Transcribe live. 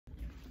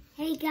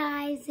Hey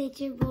guys, it's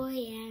your boy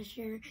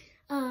Asher.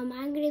 I'm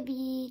gonna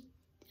be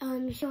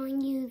showing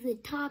you the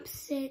top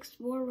 6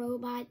 war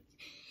robots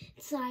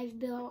I've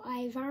built.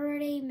 I've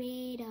already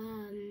made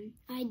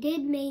I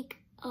did make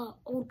a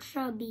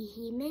Ultra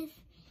Behemoth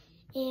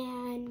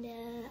and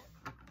a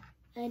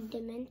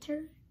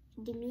Dementor.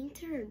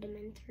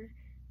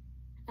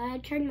 I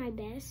tried my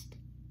best.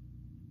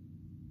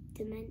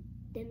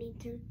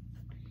 Dementor.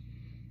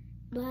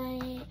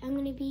 But I'm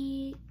gonna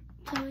be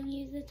telling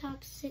you the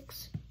top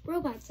 6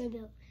 robots I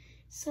built.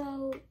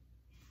 So,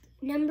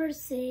 number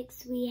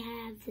 6, we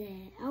have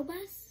the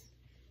Elbus,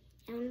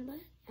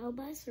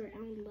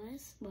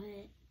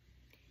 but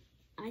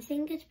I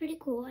think it's pretty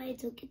cool. I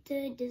took it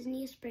to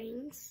Disney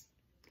Springs.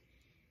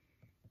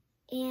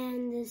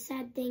 And the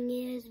sad thing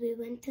is, we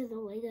went to the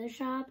Lego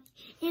shop,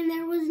 and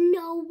there was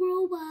no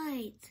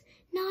robots.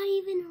 Not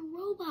even a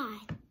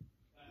robot.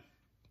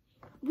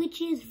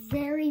 Which is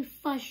very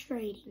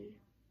frustrating.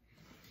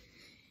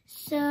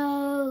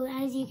 So,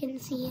 as you can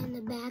see in the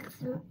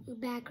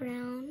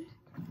background,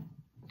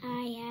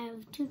 I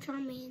have 2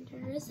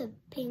 Charmanders, a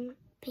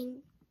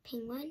penguin,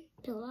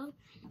 pillow,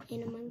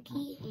 and a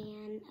monkey,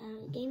 and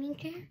a gaming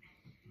chair.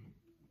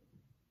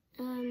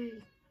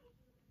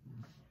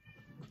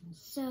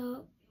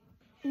 So,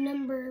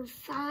 number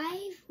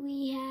 5,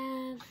 we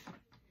have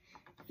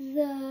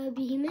the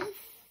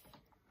Behemoth.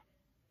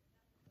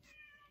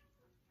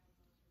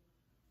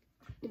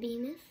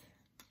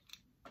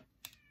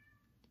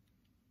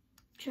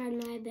 Tried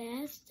my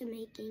best to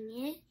making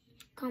it.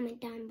 Comment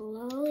down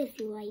below if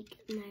you like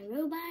my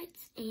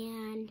robots,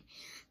 and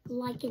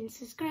like and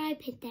subscribe,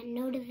 hit that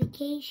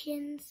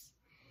notifications.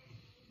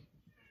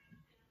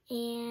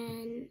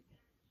 And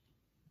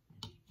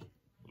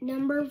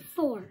number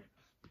 4,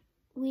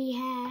 we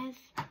have,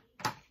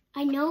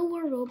 I know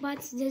War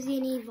Robots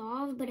doesn't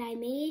evolve, but I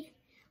made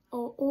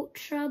an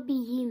Ultra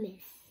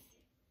Behemoth.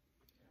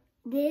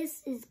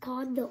 This is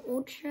called the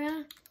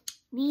Ultra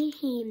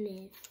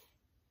Behemoth,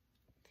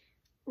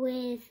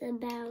 with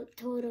about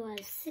total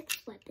of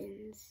 6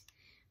 weapons.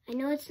 I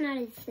know it's not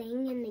a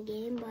thing in the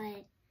game,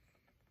 but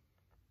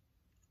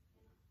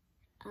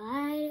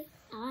I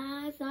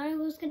thought it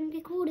was gonna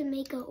be cool to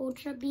make an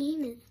Ultra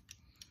Behemoth.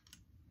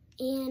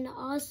 And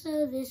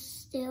also, this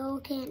still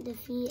can't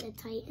defeat a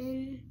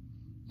Titan,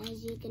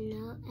 as you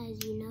know,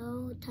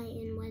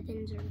 Titan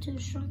weapons are too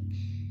strong.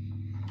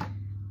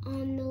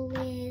 On the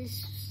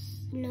list,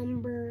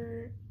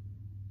 number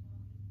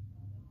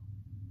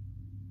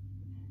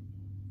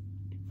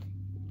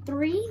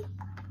 3,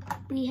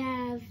 we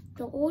have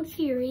the Old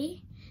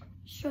Fury.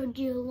 Showed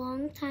you a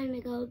long time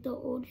ago, the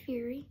Old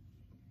Fury.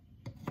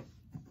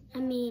 I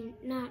mean,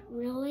 not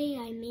really.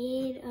 I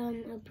made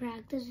a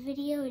practice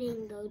video. It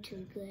didn't go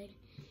too good.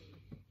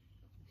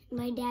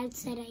 My dad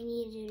said I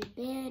needed a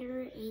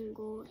better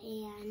angle,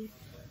 and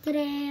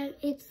today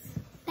it's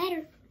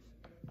better.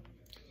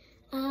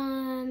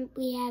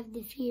 We have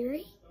the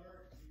Fury.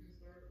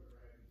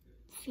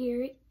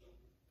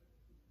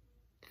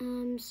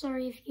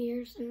 Sorry if you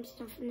hear some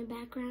stuff in the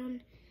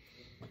background.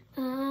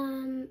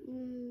 The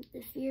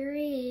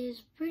Fury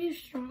is pretty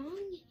strong,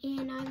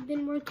 and I've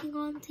been working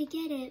on to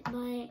get it,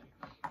 but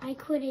I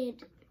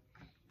couldn't.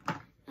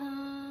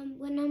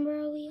 What number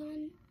are we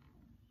on?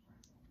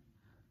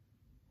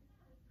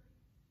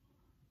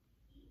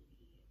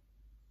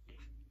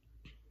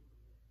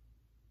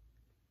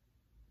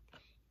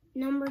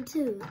 Number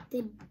 2,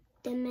 the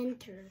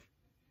Dementor.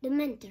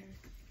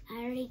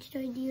 I already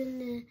showed you in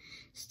the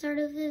start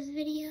of this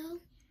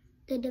video.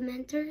 The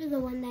Dementor, the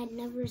one that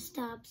never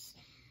stops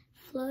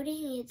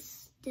floating,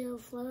 it's still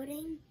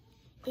floating.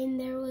 And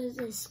there was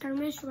a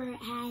skirmish where it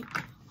had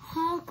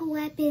Hulk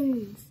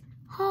weapons.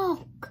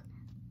 Hulk!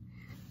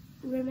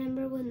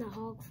 Remember when the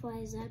Hulk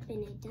flies up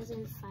and it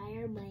doesn't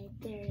fire, but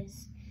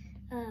there's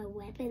a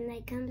weapon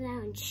that comes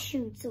out and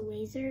shoots a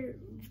laser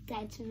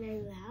that's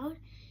very loud?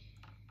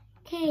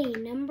 Okay,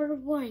 number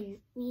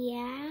 1, we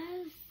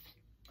have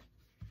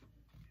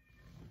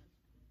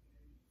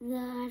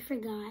I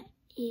forgot.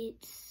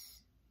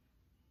 It's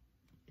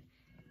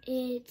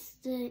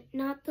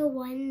not the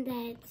one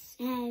it's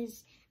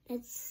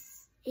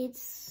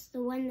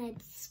the one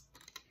that's,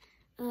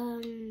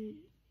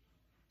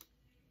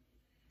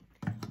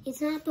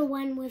 it's not the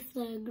one with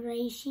the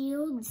gray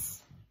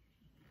shields.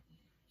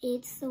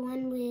 It's the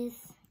one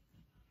with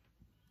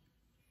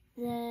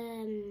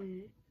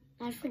the,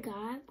 I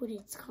forgot what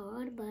it's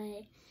called,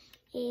 but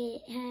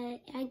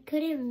I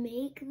couldn't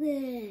make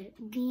the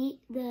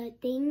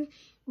thing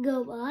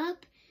go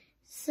up,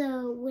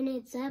 so when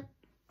it's up,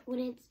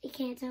 it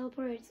can't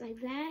teleport, it's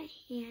like that,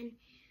 and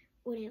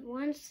when it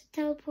wants to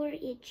teleport,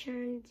 it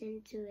turns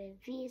into a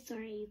V.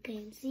 Sorry you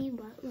can't see,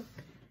 but look,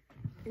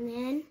 and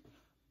then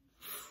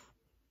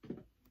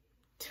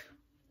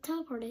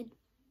teleported.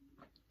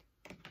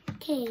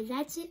 Okay,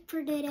 that's it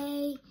for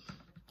today,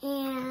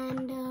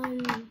 and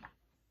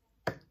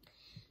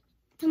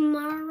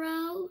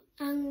tomorrow,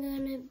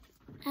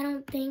 I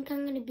don't think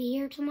I'm gonna be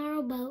here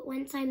tomorrow, but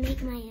once I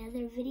make my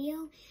other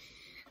video,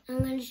 I'm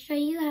gonna show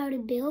you how to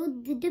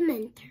build the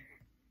Dementor.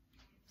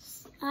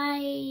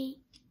 I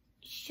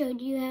showed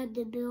you how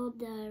to build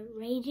the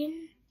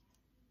Raging,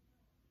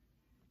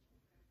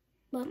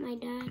 but my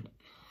dad,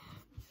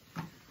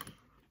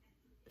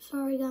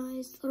 sorry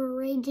guys, the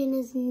Raging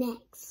is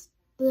next.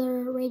 The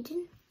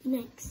Raging,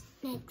 next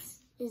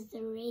is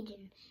the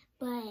Raging.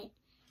 But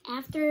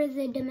after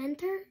the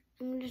Dementor,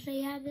 I'm going to show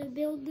you how to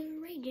build the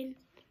Raging.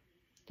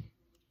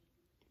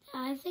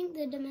 I think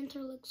the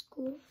Dementor looks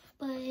cool,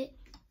 but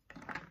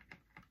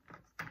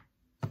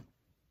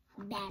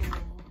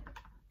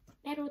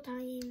battle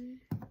time.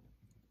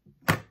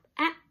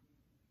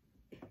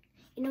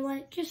 You know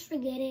what? Just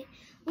forget it.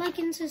 Like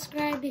and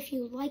subscribe if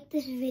you like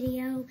this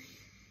video.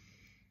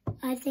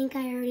 I think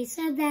I already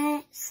said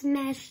that.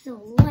 Smash the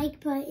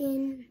like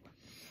button.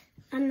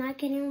 I'm not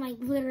kidding, like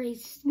literally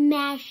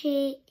smash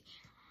it.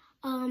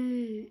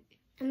 I'm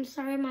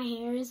sorry my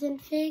hair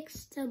isn't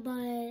fixed,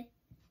 but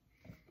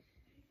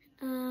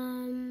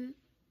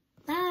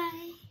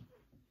bye.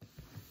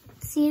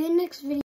 See you in the next video.